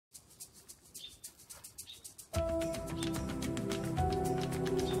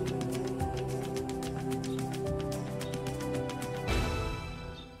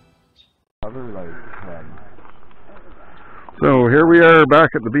other like. So here we are back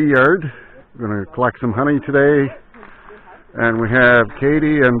at the bee yard. We're going to collect some honey today, and we have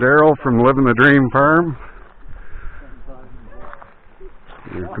Katie and Daryl from Living the Dream Farm.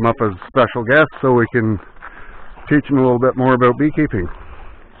 We've come up as special guests so we can teach them a little bit more about beekeeping.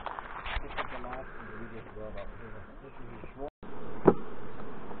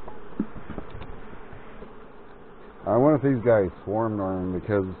 I wonder if these guys swarmed on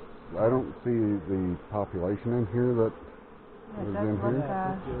because I don't see the population in here that is in here.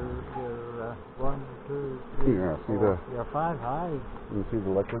 You're 1, 2, 3, Yeah, see 4. the. You have 5 hives. You see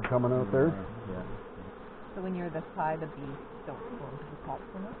the liquid coming out there? Yeah. So when you're this high, the bees don't swarm to the top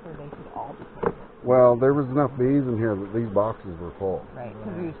so much, or they should all be full? Well, there was enough bees in here that these boxes were full. Right,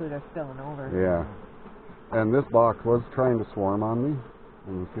 because usually they're spilling over. Yeah. And this box was trying to swarm on me.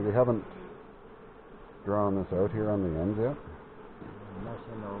 And you see, they haven't drawn this out here on the ends yet. Unless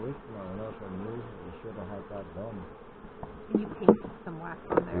in a week or unless in years, you should have had that done. And you painted some wax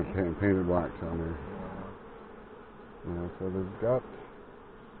on there. And painted wax on there. Yeah, so they've got.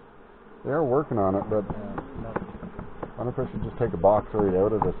 They're working on it, but I wonder if I should just take a box right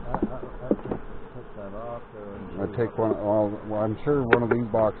out of this. Take that off there. I take one. Well, I'm sure one of these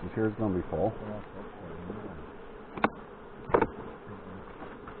boxes here is going to be full.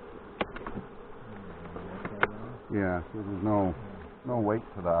 Yeah, so there's no weight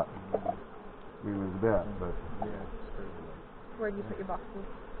to that. I mean, there's a bit, but. Where do you put your boxes?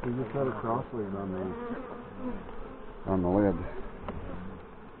 We just got a crossweight on the lid.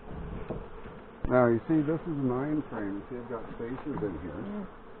 Now you see, this is a 9 frame. You see, I've got spacers in here,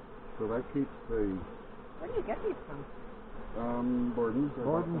 so that keeps the. Where do you get these from? Bordens.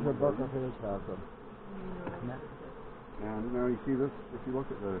 Bordens or Butterfields have them. And now you see this. If you look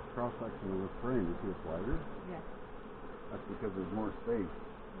at the cross section of this frame, you see it's wider. Yeah. That's because there's more space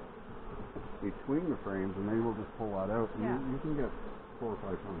between the frames, and they will just pull that out. And you can get 4 or 5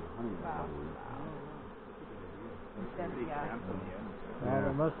 pounds of honey. Wow.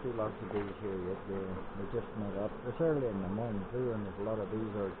 There must be lots of bees here yet. They're just not up. It's early in the morning too, and there's a lot of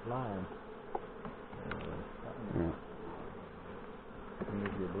bees are flying. Yeah. And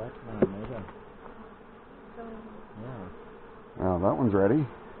there's your black man, is it? So, yeah. Now that one's ready.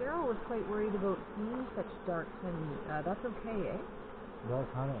 Daryl was quite worried about seeing such dark honey. That's okay, eh?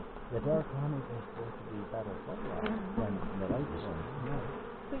 Dark honey. The dark honey is supposed to be better for you than the light one. Yeah.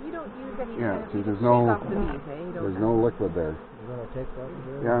 So you don't use any Yeah, see, there's shake off the bees, eh? You don't there's no liquid there. You're going to take that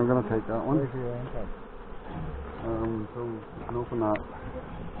one? Yeah, I'm going to take that one. Where's your intake? So you can open that.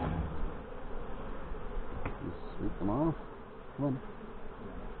 Just sweep them off. Come on.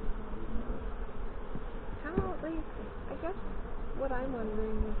 How, like, I guess what I'm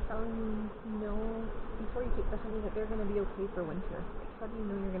wondering is how you know before you take the honey that they're going to be okay for winter. Like, how do you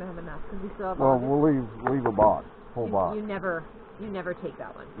know you're going to have enough? Because we still have. Well, August. we'll leave a box, full box. You never take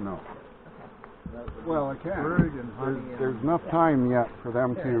that one. No. Okay. Well, I can. There's enough time yet for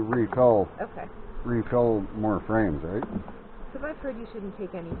them to refill. Okay. Refill more frames, right? Because I've heard you shouldn't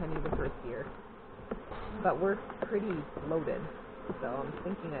take any honey the first year, but we're pretty loaded, so I'm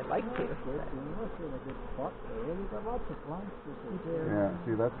thinking I'd like to. Yeah.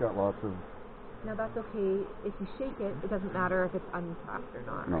 See, that's got lots of. Now that's okay. If you shake it, it doesn't matter if it's untapped or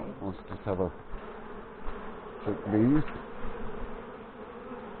not, No, right? let's just have a. Shake these.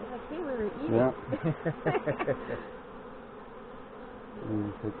 It's like, hey, we were eating. Yeah.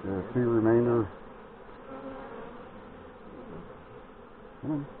 And take the 2 remainder.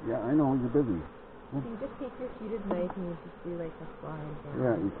 Come on. Yeah, I know, you're busy. So you just take your heated knife and you just do like a slide down.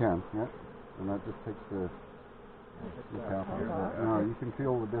 Yeah, you can, yeah. And that just takes the cap off. Now, you can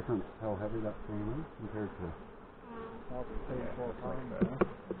feel the difference, how heavy that frame is compared to...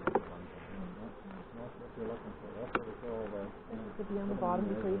 Is the bee on the bottom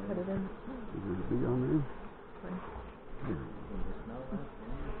before you put it in? Is there a bee on there?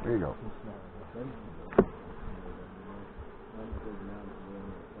 There you go.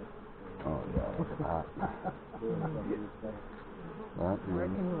 Oh, yeah, look at that.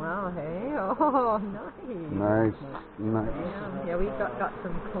 Working well, hey? Oh, nice. Nice. Yeah, we've got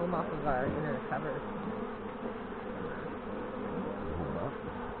some comb off of our inner cover.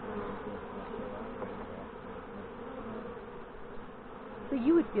 So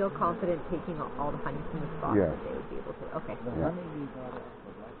you would feel confident taking all the honey from this box Yes. that they would be able to? Okay. Yeah.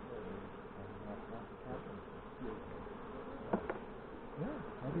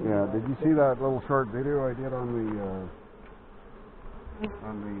 Yeah, did you see that little short video I did on the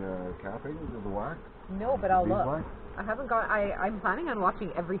cappings of the wax? No, but I'll look. Wax? I haven't got. I'm planning on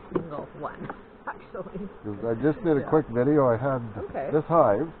watching every single one, actually. I just did a quick video. I had this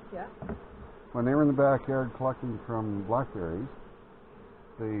hive. Yeah. when they were in the backyard collecting from blackberries,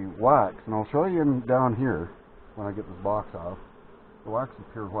 the wax, and I'll show you down here when I get this box off, the wax is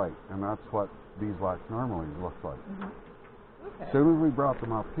pure white, and that's what beeswax normally looks like. Okay. As soon as we brought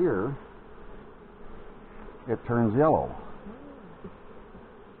them up here, it turns yellow.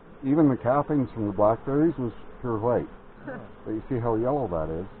 Even the cappings from the blackberries was pure white. But you see how yellow that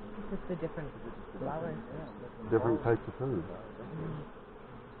is? Just the different flowers. Different types of food.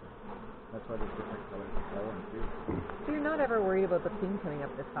 That's why there's different colors of pollen too. So you're not ever worried about the queen coming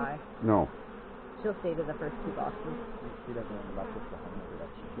up this high? No. She'll stay to the first 2 boxes. She doesn't end up with the honey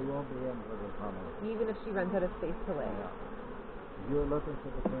production. She won't be in for the honey. Even if she runs out of space to lay. If you're looking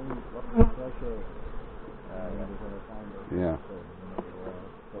for the queen, look for fresh air. You're going to find her. Yeah.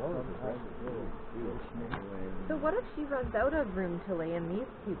 So what if she runs out of room to lay in these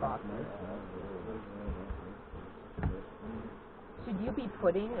 2 boxes? Should you be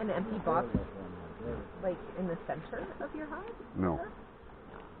putting an empty box like in the center of your hive? No.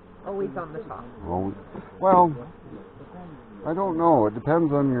 Always on the top. Well, I don't know. It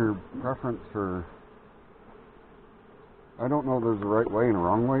depends on your preference for... I don't know if there's a right way and a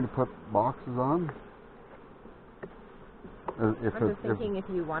wrong way to put boxes on. I'm just thinking if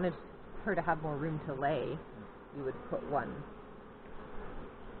you wanted her to have more room to lay, you would put one.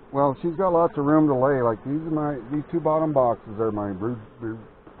 Well, she's got lots of room to lay. Like these 2 bottom boxes are my brood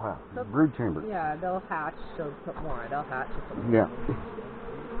chambers. Yeah, they'll hatch. She'll put more. They'll hatch. She'll put more. Yeah.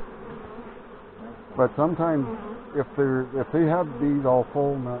 But sometimes, if they have bees all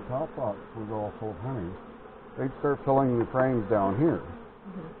full and that top box was all full of honey, they'd start filling the frames down here.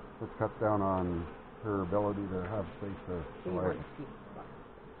 Which cuts down on her ability to have space to lay.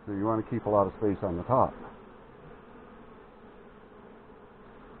 So you want to keep a lot of space on the top.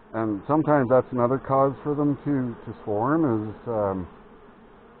 And sometimes that's another cause for them to swarm is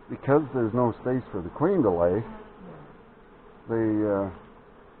because there's no space for the queen to lay, they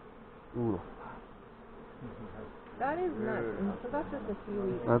That is nuts. And so that's just a few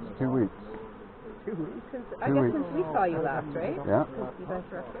weeks. That's 2 weeks. 2 weeks? Since we saw you last, right? Yeah. Since you guys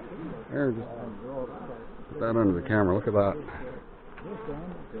were up Here, there. just put that under the camera. Look at that.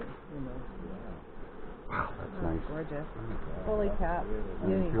 Wow, that's nice. Gorgeous. Holy cap. And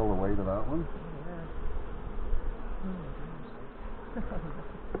you feel the weight of that one? Yeah.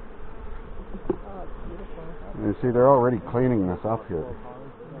 Oh, it's beautiful. And you see, they're already cleaning this up here.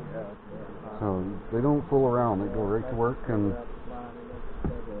 So they don't fool around. They go right to work and...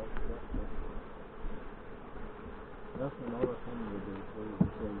 That's another thing we do too. We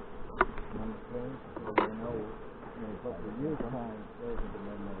say, on the spring, so they know, a couple of years' time,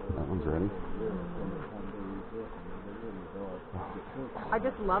 that one's ready. I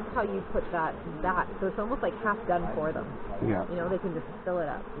just love how you put that, so it's almost like half done for them. Yeah. You know, they can just fill it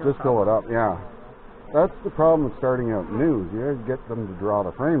up. Fill it up, yeah. That's the problem with starting out new. You have to get them to draw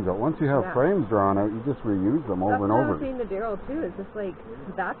the frames out. Once you have frames drawn out, you just reuse them over and over. That's what I was saying to Daryl too. It's just like,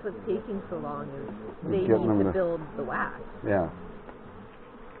 that's what's taking so long is they need to build the wax. Yeah.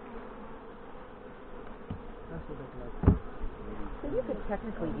 So you could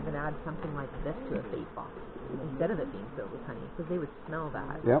technically even add something like this to a bait box instead of it being filled with honey, because they would smell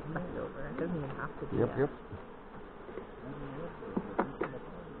that left over. It doesn't even have to be. Yep.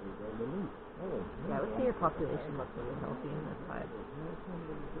 Yeah, I would say your population looks really healthy in this hive.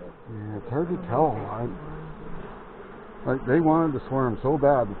 Yeah, it's hard to tell. Like they wanted to swarm so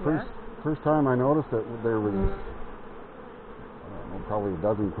bad. The first time I noticed it, there was I don't know, probably a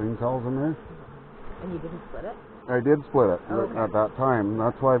dozen queen cells in there. And you didn't split it? I did split it at that time.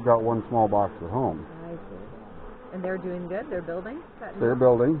 That's why I've got one small box at home. I see. And they're doing good? They're building? They're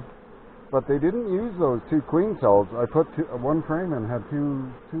building. But they didn't use those 2 queen cells. I put one frame in, had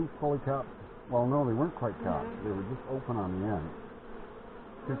two fully capped. Well, no, they weren't quite capped. They were just open on the end.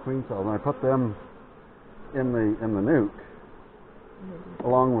 2 queen cells, and I put them in the nuke,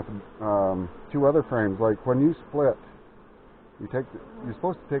 along with 2 other frames. Like when you split, you're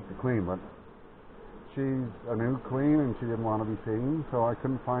supposed to take the queen, but she's a new queen and she didn't want to be seen, so I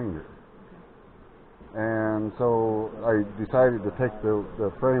couldn't find her. And so I decided to take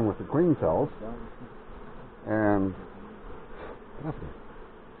the frame with the queen cells and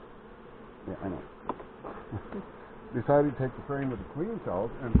yeah, I know. Decided to take the frame with the queen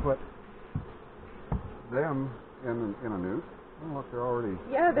cells and put them in a nuke. Oh, look, they're already...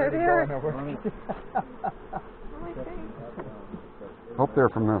 Yeah, they're there. Hope they're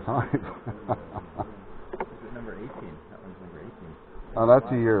from this hive. Number 18. That one's number 18. Oh,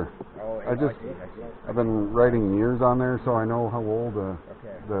 that's a year. Oh, I just, I've been writing years on there, so I know how old the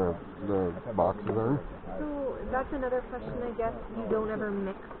boxes are. So that's another question, I guess. You don't ever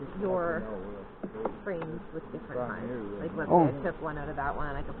mix your frames with different hives. Like, let's say I took one out of that one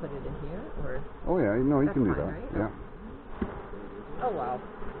and I could put it in here, or? Oh yeah, no, you That's can do fine, that. right? Yeah. Oh wow,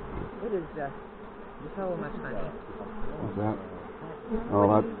 it is just so much honey. What's that? Oh,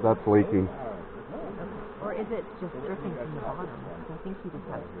 that's leaking. Or is it just dripping from the bottom? Because I think you just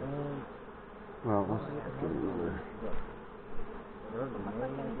have. Well, let's get another.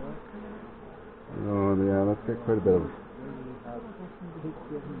 Oh yeah, that's got quite a bit of.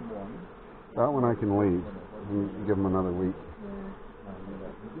 That one I can leave and give them another week.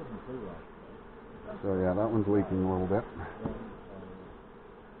 So yeah, that one's leaking a little bit.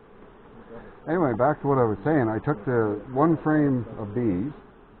 Anyway, back to what I was saying. I took the one frame of bees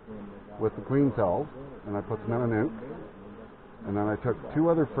with the queen cells and I put them in a nuke. And then I took two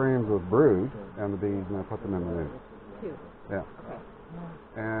other frames with brood and the bees and I put them in the nuke. Two. Yeah. Okay.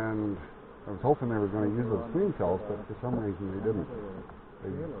 And I was hoping they were going to use those queen cells, but for some reason they didn't.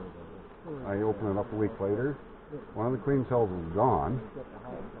 I opened it up a week later. One of the queen cells was gone,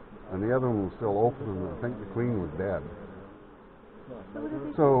 and the other one was still open, and I think the queen was dead.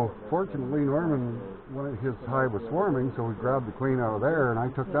 So fortunately, Norman, his hive was swarming, so we grabbed the queen out of there, and I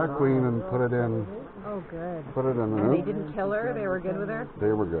took that queen and put it in. Oh, good. Put it in the. And they didn't kill her. They were good with her.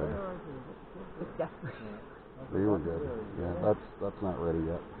 They were good. Just desperate. They were good. Yeah, that's not ready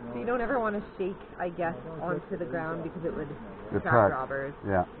yet. So you don't ever want to shake, I guess, onto the ground because it would attract Attract. robbers.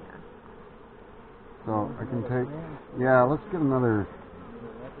 Yeah. So I can take. Yeah, let's get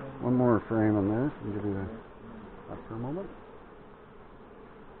one more frame in there. I'll give you that for a moment.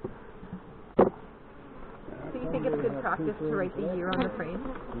 So you think it's good practice to write the year on the frame?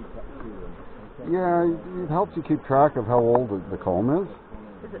 Yeah, it helps you keep track of how old the comb is.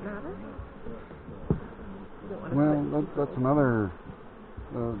 Does it matter? Well, that's another.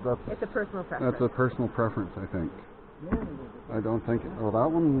 It's a personal preference. That's a personal preference, I think. I don't think. Oh, that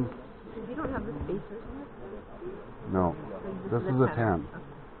one. You don't have the spacers. No, this is a 10. Okay.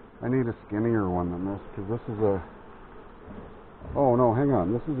 I need a skinnier one than this because this is a. Oh no, hang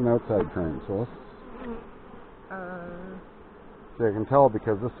on. This is an outside frame, so let's. See, I can tell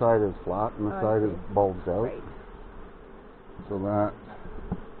because this side is flat and this side is bulged out. Right. So that.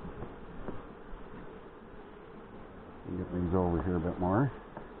 Get these over here a bit more,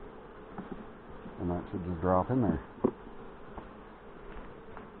 and that should just drop in there.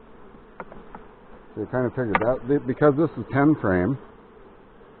 So I kind of figured that because this is 10 frame,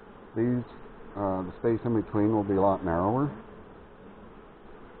 these the space in between will be a lot narrower,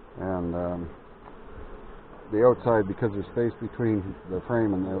 and the outside, because there's space between the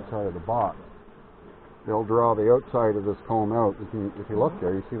frame and the outside of the box, they'll draw the outside of this comb out. If you look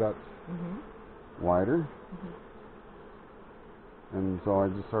there, you see that's wider. And so I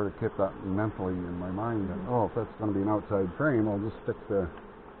just sort of kept that mentally in my mind that, oh, if that's going to be an outside frame, I'll just stick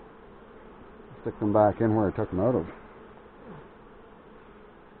them back in where I took them out of. Do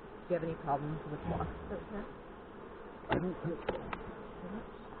you have any problems with box out there? I don't think so.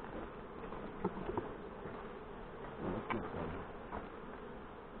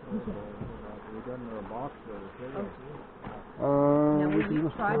 Now, will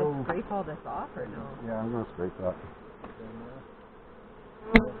you try to scrape all this off or no? Yeah, I'm going to scrape that.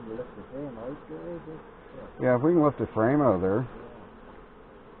 Yeah, if we can lift the frame out of there.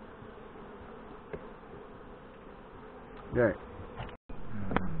 Okay.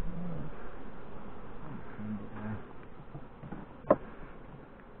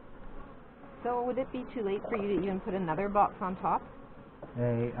 So would it be too late for you to even put another box on top?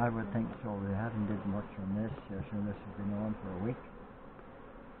 I would think so. They haven't did much on this. This has been on for a week.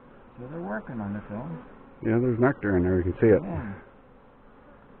 So they're working on the film. Yeah, there's nectar in there. You can see it. Yeah.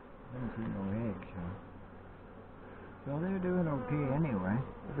 Didn't see no eggs, so they're doing okay anyway.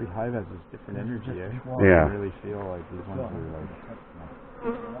 Every hive has this different energy, eh? Yeah. I really feel like these ones are like...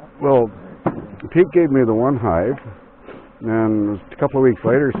 Well, Pete gave me the one hive, and a couple of weeks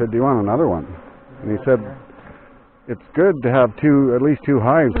later said, do you want another one? And he said, it's good to have at least two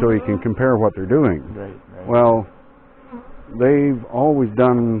hives so you can compare what they're doing. Right. Well, they've always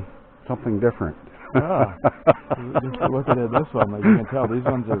done something different. Ah, just looking at this one, like you can tell, these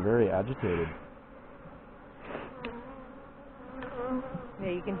ones are very agitated. Yeah,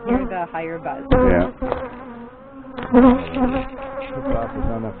 you can hear the higher buzz. Yeah. This box is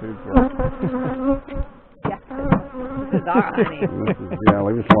not enough food for it. Yes, this is our honey. Yeah,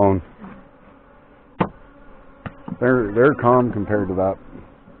 leave us alone. They're calm compared to that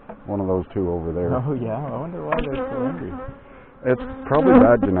one of those two over there. Oh yeah, I wonder why they're so angry. It's probably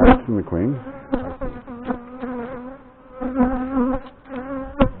bad genetics in the queen.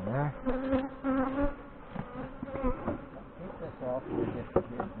 Yeah. Take this off and just in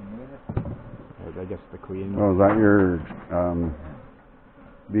case we need it. I guess the queen. Oh, is that your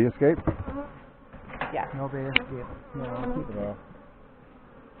bee escape? Yeah. No base escape. No, I'll keep it off.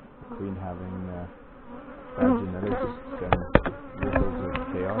 The queen having bad genetics and ripples of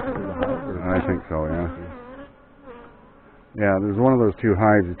chaos through the hive? Or I think so, yeah. Yeah, there's one of those two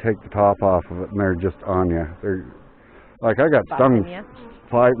hives. You take the top off of it, and they're just on you. They're like I got stung Biting ya?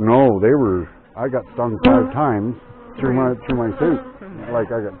 5. No, they were. I got stung 5 times through my suit.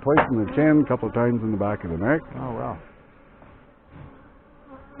 Like I got twice in the chin, a couple of times in the back of the neck. Oh, wow.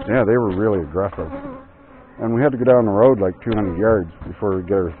 Yeah, they were really aggressive. And we had to go down the road like 200 yards before we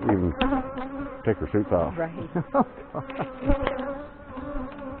get her even take her suits off Right.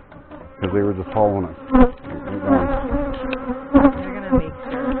 because they were just following us. They're gonna make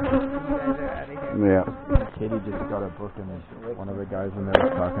sure you guys are out of here. Yeah. Katie just got a book, and one of the guys in there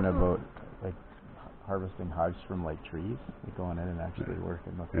was talking about like harvesting hives from like trees, like going in and actually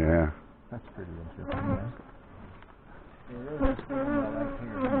working with them. Yeah. That's pretty interesting. You're just doing the right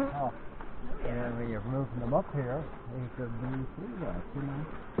here on top. And when you're moving them up here, they could be through that, you know.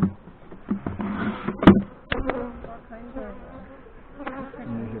 All kinds of.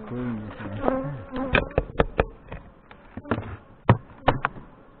 There's your queen, you see.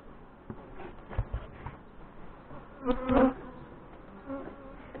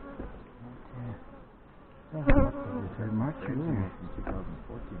 Very much, From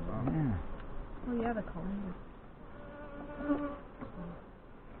 2014, wow. yeah. Oh yeah, the colony.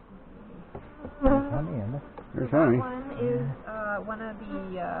 There's honey in it. There's That honey. one is one of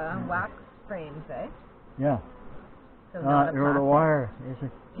the wax frames, eh? Yeah. So not a You're the plastic. wire. Is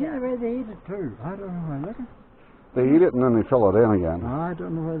it? Yeah. Yeah, the way they eat it too. I don't know. Look at. They eat it and then they fill it in again. I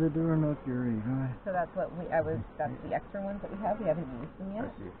don't know whether they do or not, Jerry. Right. So that's what that's the extra ones that we have. We haven't used them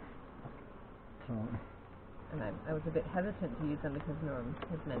yet. So. And I was a bit hesitant to use them because Norm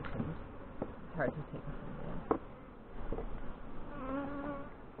has mentioned it's hard to take them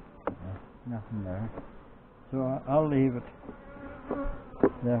in. Nothing there. So I'll leave it.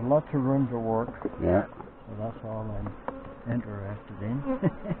 There's lots of room to work. Yeah. So that's all I'm interested in.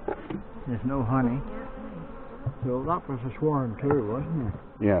 There's no honey. So that was a swarm too, wasn't it?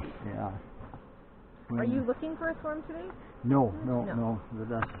 Yes. Yeah. Are you looking for a swarm today? No. No. But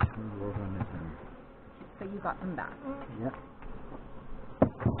that's we're going to do. So you got them back. Yep.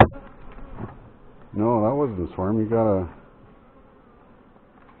 No, that wasn't a swarm. You got a.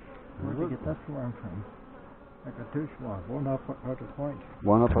 Where'd you get that swarm from? I got 2 swarms. One up at Outer Point.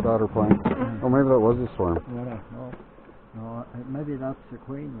 One up at Outer Point. Oh, maybe that was a swarm. No, maybe that's the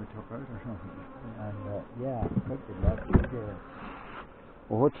queen we took out or something. And yeah, could be that.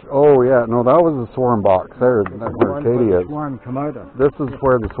 Well, oh, yeah. No, that was a swarm box there. That's where Katie is. The swarm come out of. This is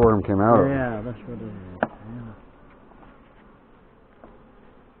where the swarm came out of. Yeah, that's what it is. Yeah.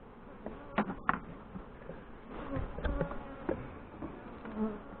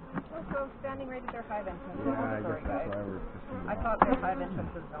 So standing right at their hive entrance. Yeah, I guess that's why we're just in I thought their hive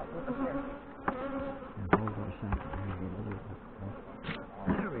entrance was out over there. And hold on a second.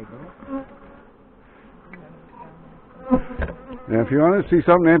 There we go. Yeah, if you want to see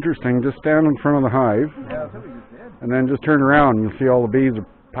something interesting, just stand in front of the hive. Yeah, that's what we just did. And then just turn around and you'll see all the bees are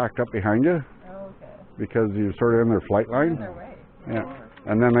packed up behind you Okay. because you're sort of in their flight line. Their way. Yeah.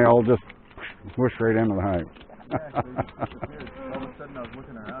 And then they all just whoosh right into the hive. Yeah, actually, all of a sudden I was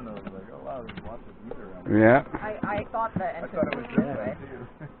looking around, I was like, oh wow, there's lots of bees around. Yeah. I thought the I entrance thought it was this this way way. too.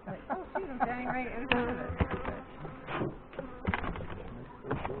 Like, oh shoot, I'm standing right in front of it.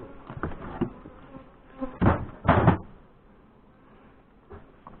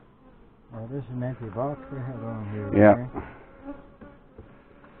 Oh, this is an empty box we had on here. Yeah. Right?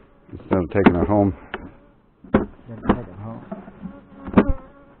 Instead of taking it home. Didn't take it home.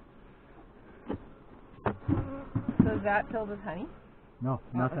 So is that filled with honey? No,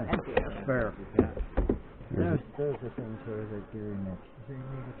 nothing. Empty. Spare. There's the things here that you're in it. So you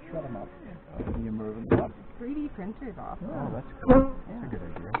need to shut them up. You moving them up. 3D printers off. Oh, that's cool. That's a good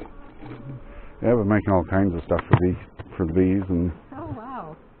idea. Yeah, we're making all kinds of stuff for the bees and Oh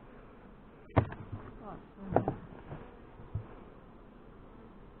wow.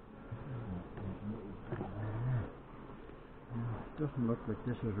 Doesn't look like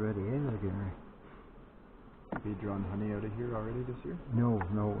this is ready either, Gary. Bee drawn honey out of here already this year? No,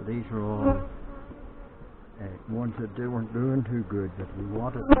 these are all ones that they weren't doing too good, but we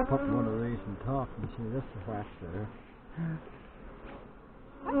wanted to put one of these on top and see this is wax there.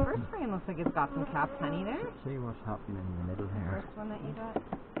 That first frame looks like it's got some capped honey there. See what's happening in the middle here. First one that you got.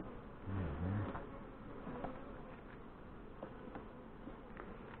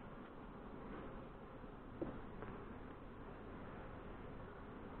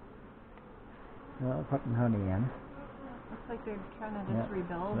 Well, putting honey in. Looks like they're trying to just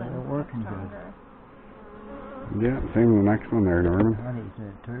rebuild and they're working get good. stronger. Yeah, same with the next one there, Norman. Honey's in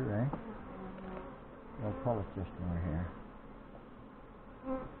it too, right? Well, pull it just over here.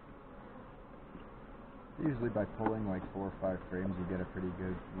 Usually by pulling like 4 or 5 frames, you get a pretty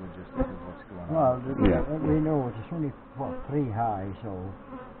good logistic of what's going Well, on. we know it's only 3 high, so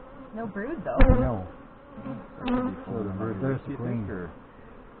No brood though. no. So there's the queen.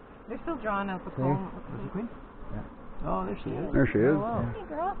 They're still drawing out the See? comb. There's the queen. Yeah. Oh, there she is. There she is. Hello. Hey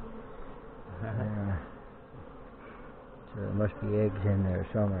girl. So there must be eggs in there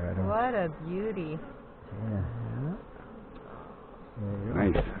somewhere. I don't. What a beauty. Yeah.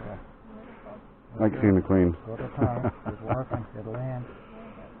 Nice. Like seeing the queen. Go to time. It's working. It'll land.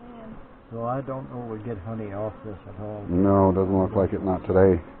 So I don't know we'll get honey off this at all. No, doesn't look like it. Not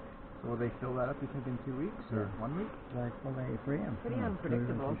today. So will they fill that up, you think, in 2 weeks or 1 week? Like, well, they free them. Pretty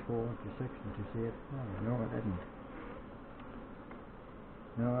unpredictable. 4 to 6 and to see it. No, it didn't.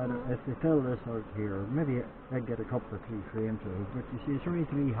 No, I don't, if they fill this out here, maybe I'd get a couple of 3 frames out. But you see, it's only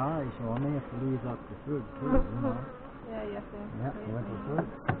 3 high, so I may have to leave that to food too, you know. Yeah, you have to. Yeah, winter food.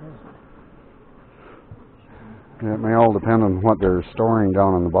 Yeah, it may all depend on what they're storing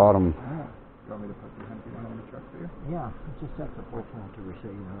down on the bottom. Yeah. You want me to put the honey one in the truck for you? Yeah, it's just separate box until we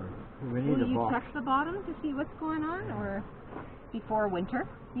see. We Will need a you box. check the bottom to see what's going on, or before winter?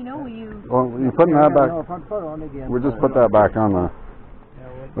 You know, will you? Well, you're putting that back. No, put on again. We'll just put that back on the.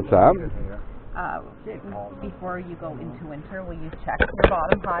 What's that? Before you go into winter, will you check your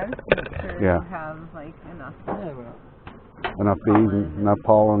bottom hives to make sure Yeah. you have like enough? Enough bees, and enough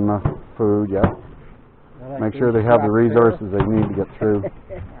pollen, enough food. Yeah. Make sure they have the resources they need to get through.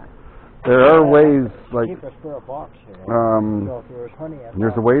 There are ways, like, Keep a spare box here. um, So if there was honey at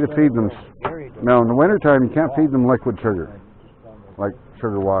there's a the way to bottom, feed them. very good. No, in the wintertime you can't feed them liquid sugar, like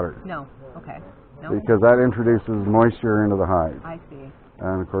sugar water, No. Okay. No. because that introduces moisture into the hive. I see.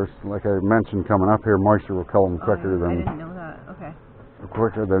 And of course, like I mentioned, coming up here, moisture will kill them quicker I than didn't know that. Okay.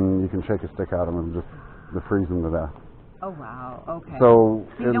 you can shake a stick at them and just freeze them to death. Oh wow. Okay. So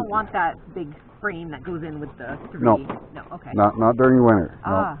you don't want that big frame that goes in with the 3. No. No. Okay. not during the winter.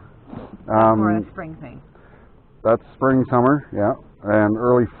 Ah. No. That's more a spring thing. That's spring, summer, yeah, and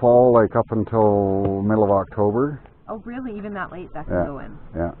early fall, like up until middle of October. Oh really? Even that late that can Yeah. go in.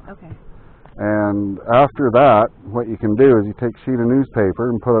 Yeah. Okay. And after that, what you can do is you take a sheet of newspaper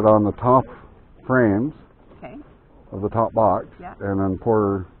and put it on the top frames Okay. of the top box, Yeah. and then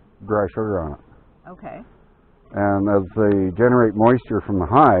pour dry sugar on it. Okay. And as they generate moisture from the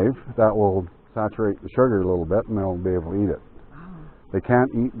hive, that will saturate the sugar a little bit, and they'll be able to eat it. Wow. They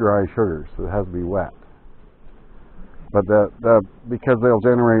can't eat dry sugar, so it has to be wet. But because they'll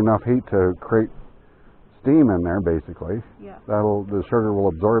generate enough heat to create steam in there, basically, Yeah. the sugar will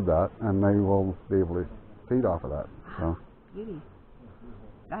absorb that, and they will be able to feed off of that. So. Beauty.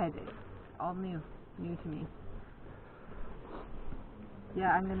 That is all new to me.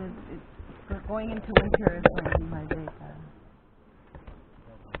 Yeah, I'm gonna. Going into winter is going to be my big.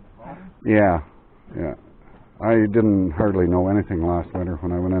 Yeah. I didn't hardly know anything last winter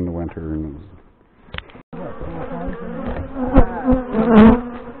when I went into winter, and it was.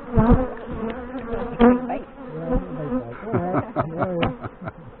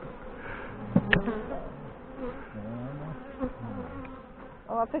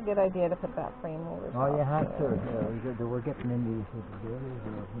 Oh, that's a good idea to put that frame over. Oh, you have to. Yeah, we're getting into these little girlies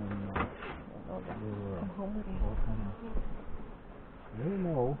and Come home with you. they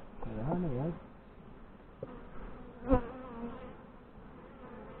know the honey is.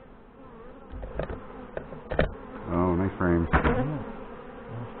 Oh, nice frame.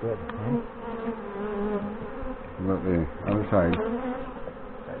 That's good. Look the other side.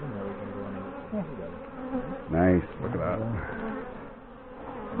 Nice. Look at that.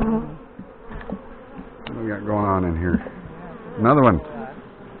 What do we got going on in here? Another one.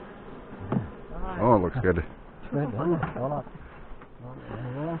 Oh, it looks good. It's good, doesn't it? Hold on.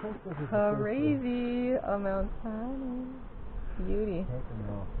 Crazy amount of honey. Beauty.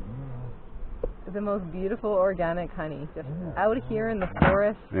 The most beautiful organic honey. Just out here in the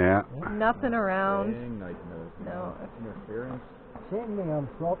forest. Yeah. Nothing around. No. Interference. Same thing on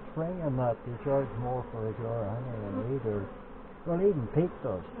Swap Spring and that you charge more for a jar of honey than either. Well, even Pete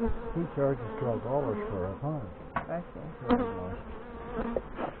does. He charges $12 for a pound. I see.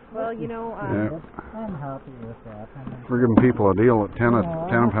 Well, you know, Yeah. I'm happy with that. We're giving people a deal at 10 a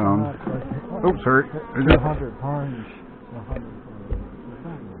pound. Oh, sorry. 200 pounds.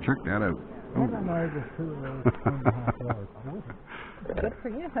 Check that out. I don't know, just 2.5 yards. good for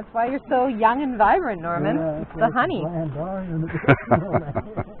you. That's why you're so young and vibrant, Norman. Yeah, it's the honey.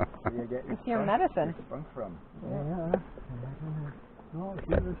 It's your medicine. Spunk from. Yeah. No, she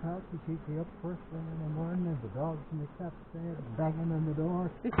was happy. She'd be up first thing in the morning, and the dogs in the steps there, banging on the door.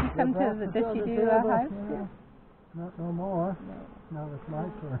 Did she come to the, did she do a hive? Yeah. Not no more. Now it's my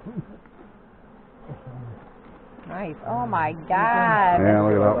turn. Nice. Oh my God. Yeah,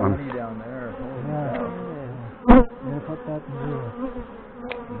 look at that one. Honey down there. Yeah, put that in here.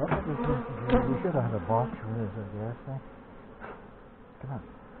 We should have had a box with us, I guess. Come on.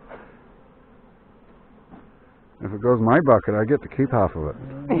 If it goes in my bucket, I get to keep half of it.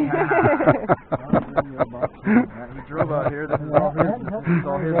 He drove out here. This is all his.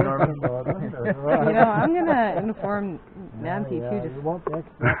 Norman. You know, I'm gonna inform Nancy too. Just you want the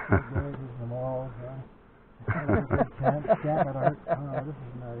extractions there, use them all. This is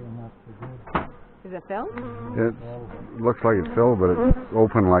not enough to do. is it Phil? It looks like it's filled, but it's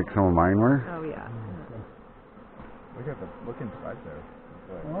open like some of mine were. Oh yeah. Look inside there.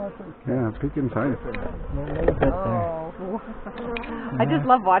 Oh, it's okay. Yeah, peek inside. Oh. I just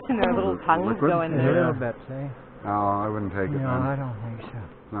love watching their little tongues Liquid? go in A there. little bit, see? No, I wouldn't take it No, then. I don't think so.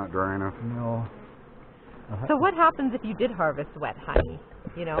 It's not dry enough. No. So what happens if you did harvest wet honey?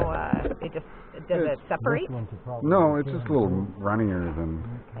 You know, it just does it separate? No, it's just a little runnier than.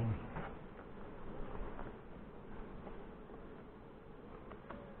 Okay.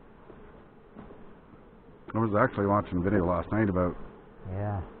 I was actually watching a video last night about.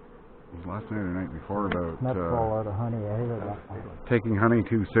 Yeah. It was last night or the night before about Not fall out of honey either. taking honey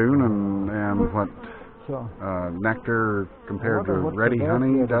too soon and what So nectar compared to what ready the best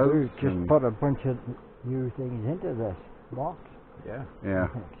honey way to does. do is just and- put a bunch of new things into this box. Yeah. yeah, I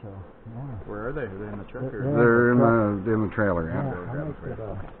think so. Yeah. Where are they? Are they in the truck or? they're in the trailer. Yeah. Yeah, I make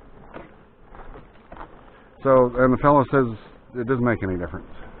it So and the fellow says it doesn't make any difference.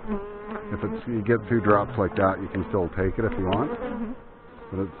 If it's you get 2 drops like that, you can still take it if you want.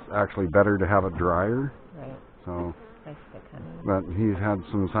 But it's actually better to have it drier. Right. So, Nice thick honey. but he's had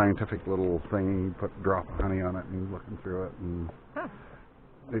some scientific little thing. He put a drop of honey on it, and he's looking through it, and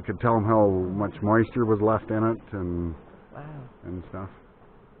it could tell him how much moisture was left in it, and Wow. and stuff.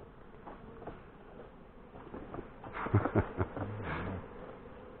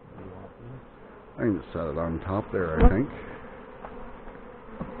 I can just set it on top there, I think.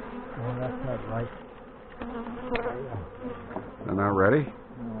 Well, that's not right. And now ready?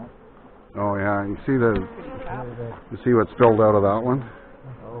 No. Oh yeah, you see the Yeah. you see what spilled out of that one?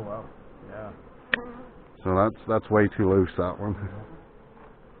 Oh wow. Yeah. So that's way too loose, that one.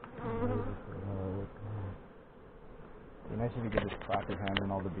 It'd be nice if you could just clap your hand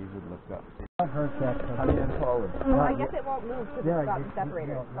and all the bees would lift up. I heard that. Honey and pollen. Well, I guess it won't move because it's got the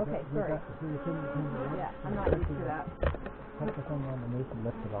separator. you Okay, you sorry. got the 3 fingers. Yeah, I'm not used to that. Put the thing underneath and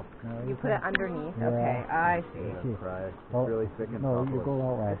lift it up. You put it underneath. Yeah. Okay, I see. See. Cry. It's Oh, really thick and no, you topless. go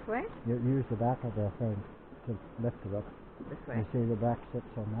that way. This way? You use the back of the thing to lift it up. This You way. see the back sits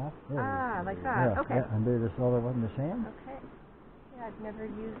on that? There you Ah, like go. that. Yeah, Okay. yeah, and do this other one the same. Okay. Yeah, I've never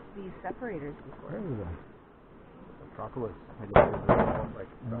used these separators before. There you go. Propolis. Like the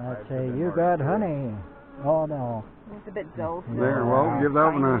And I'd hives say, have been you more got secure. honey. Oh, no. It's a bit dull. There, well, give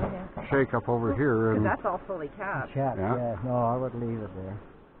that one a shake up over here, Because and that's all fully capped. Chat, Yeah. yeah. No, I would leave it there.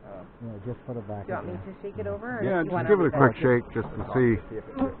 Oh. Yeah, just put it back. Do you want me again. to shake it over? Or yeah, you just wanna give it a leave quick shake just to see. See if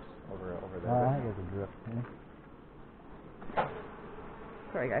it drips over there. I think it'll drip. Yeah.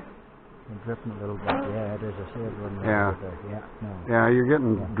 Sorry, guys. It's dripping a little bit. Yeah, it is. I see it running Yeah. over there. Yeah, no. Yeah, you're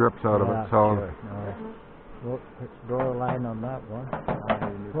getting drips out of Yeah, it, so sure. No. Well, let's draw a line on that one.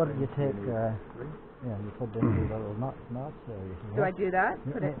 What did you take? Yeah, you put in the little knots there. You see Do that? I do that?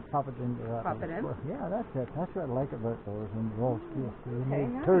 Yeah, Put it. pop it into that. Pop it in? Yeah, that's it. That's what I like about those and roll steel. Okay,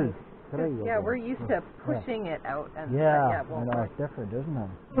 nice. Three. Yeah, we're used to pushing it out, and Yeah, yeah, it I won't know work. it's different, isn't it?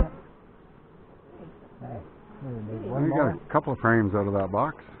 Yeah. One you got more. a couple of frames out of that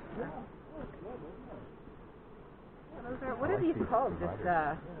box. Those are, what are these called? Just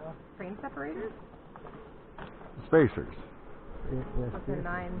frame separators? Spacers. With the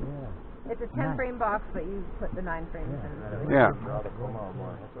 9. Yeah. It's a 10 frame box, but you put the 9 frames in. Yeah. Draw the coma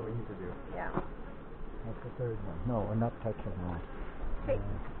more. That's what we need to do. Yeah. That's the third one. No, we're not touching that. Okay.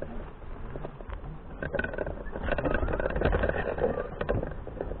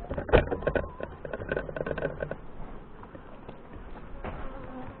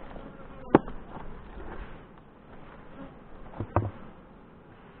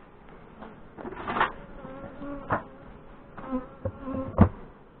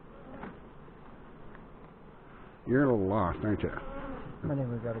 lost, aren't you? How many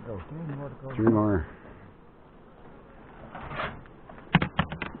we got to go? 3 more to go. 2 more.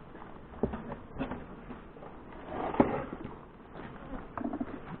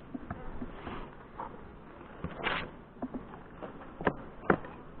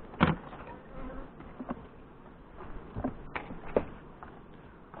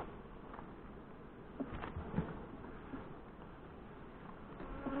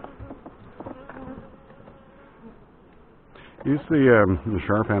 Use the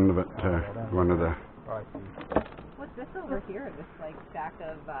sharp end of it to go into the... What's this over here? This like stack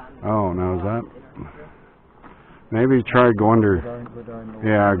of Oh, now is that? Maybe try go under...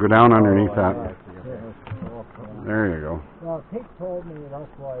 Yeah, go down underneath that. There you go. Well, Pete told me that's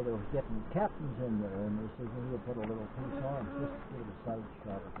why they were getting captains in there, and they said we need to put a little piece on just to get a side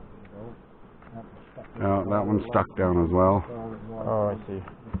shot of it, you know. Oh, that one's stuck down as well. Oh, I see.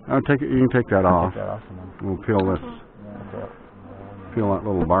 Take it. You can take that off. Take that off and then We'll peel this. Peel that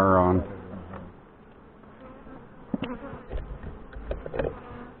little bar on.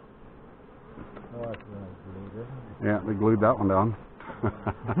 Yeah, they glued that one down.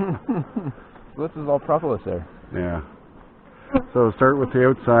 So this is all propolis there. Yeah. So start with the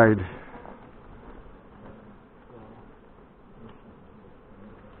outside.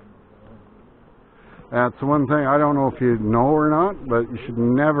 That's one thing, I don't know if you know or not, but you should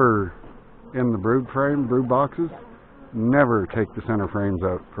never, in the brood boxes, never take the center frames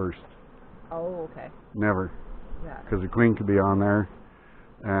out first. Oh, okay. Never. Yeah. Because the queen could be on there,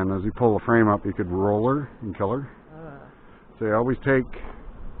 and as you pull the frame up, you could roll her and kill her. So you always take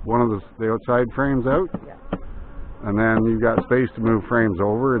one of the outside frames out, and then you've got space to move frames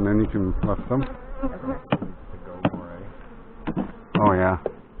over, and then you can lift them. Oh yeah.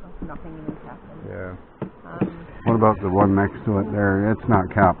 Nothing even capped. Yeah. What about the one next to it there? It's not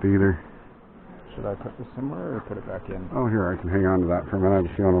capped either. Should I put this somewhere or put it back in? Oh, here, I can hang on to that for a minute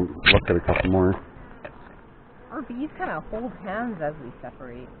if you want to look at a couple more. Our bees kind of hold hands as we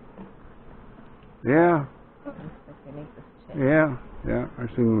separate. Yeah. Like they make this change. Yeah, I've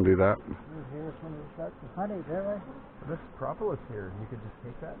seen them do that. Here's when we start the honey, Daryl. This propolis here, you could just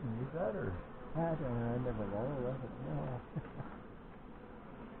take that and use that, or? I don't know, I never know.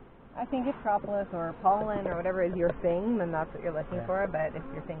 I think if propolis or pollen or whatever is your thing, then that's what you're looking for. But if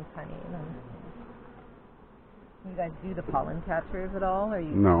your thing's honey, then you guys do the pollen catchers at all? Or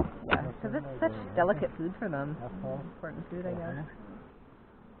you? No. Yeah, because it's such delicate food for them. Important food, I guess.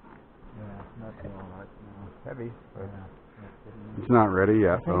 Yeah, not so much, no. Heavy. But It's not ready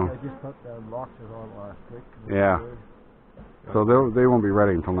yet, though. I just put the boxes on last week. Yeah. So they won't be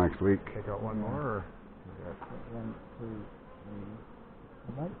ready until next week. take out one more, or? 1, 2, 3.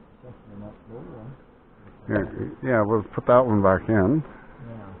 I might just not blue one. Here, yeah, we'll put that one back in.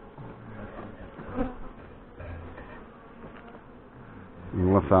 Yeah.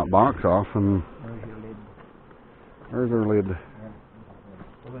 And lift that box off, and There's your lid. there's our lid.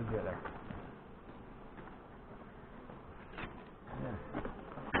 What is it there?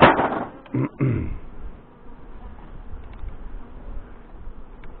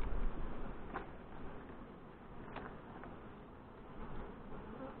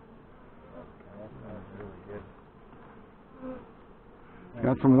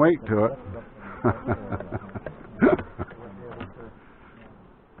 Got some weight to it.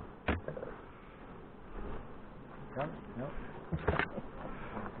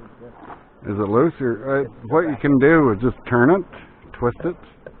 Is it loose? Or, what you can do is just turn it, twist it.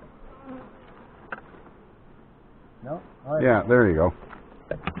 No? Yeah, there you go.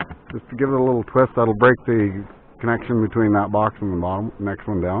 Just to give it a little twist, that'll break the connection between that box and the bottom, next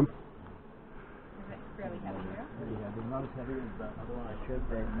one down. Is it fairly heavy here? Pretty heavy. Not as heavy as the other one I should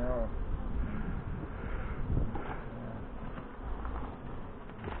right now.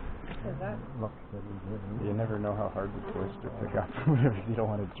 Is that? Looks pretty good. You never know how hard to twist or pick up if you don't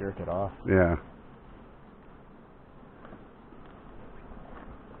want to jerk it off. Yeah.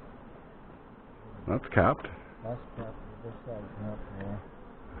 That's capped. That's capped. This side capped, yeah.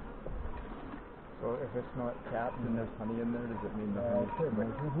 So if it's not capped and there's honey in there, does it mean the honey's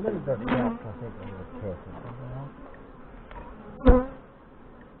There's a little bit capped, I think, a little careful.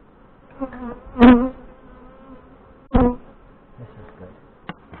 This is good.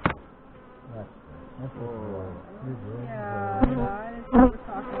 That's good. This is good. Yeah, that is what we're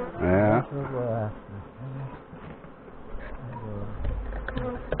talking about. Yeah. That's what we're after.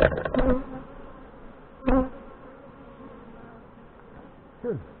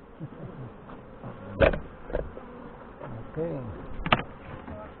 Good. Okay.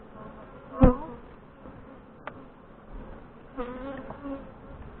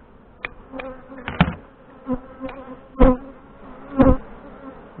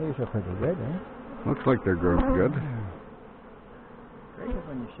 These are pretty good, eh? Looks like they're growing good. Great, 'cause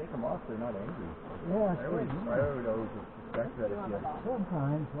when you shake them off, they're not angry. Yeah, I would always suspect that if you had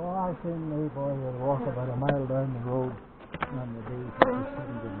sometimes. Well, I've seen me boy would walk about a mile down the road on the day he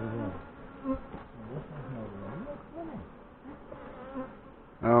shouldn't be in.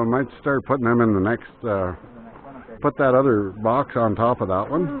 I might start putting them in the next, put that other box on top of that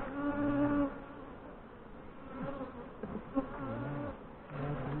one.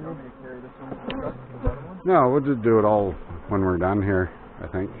 No, we'll just do it all when we're done here, I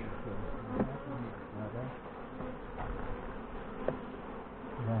think.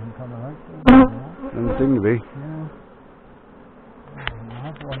 Doesn't seem to be.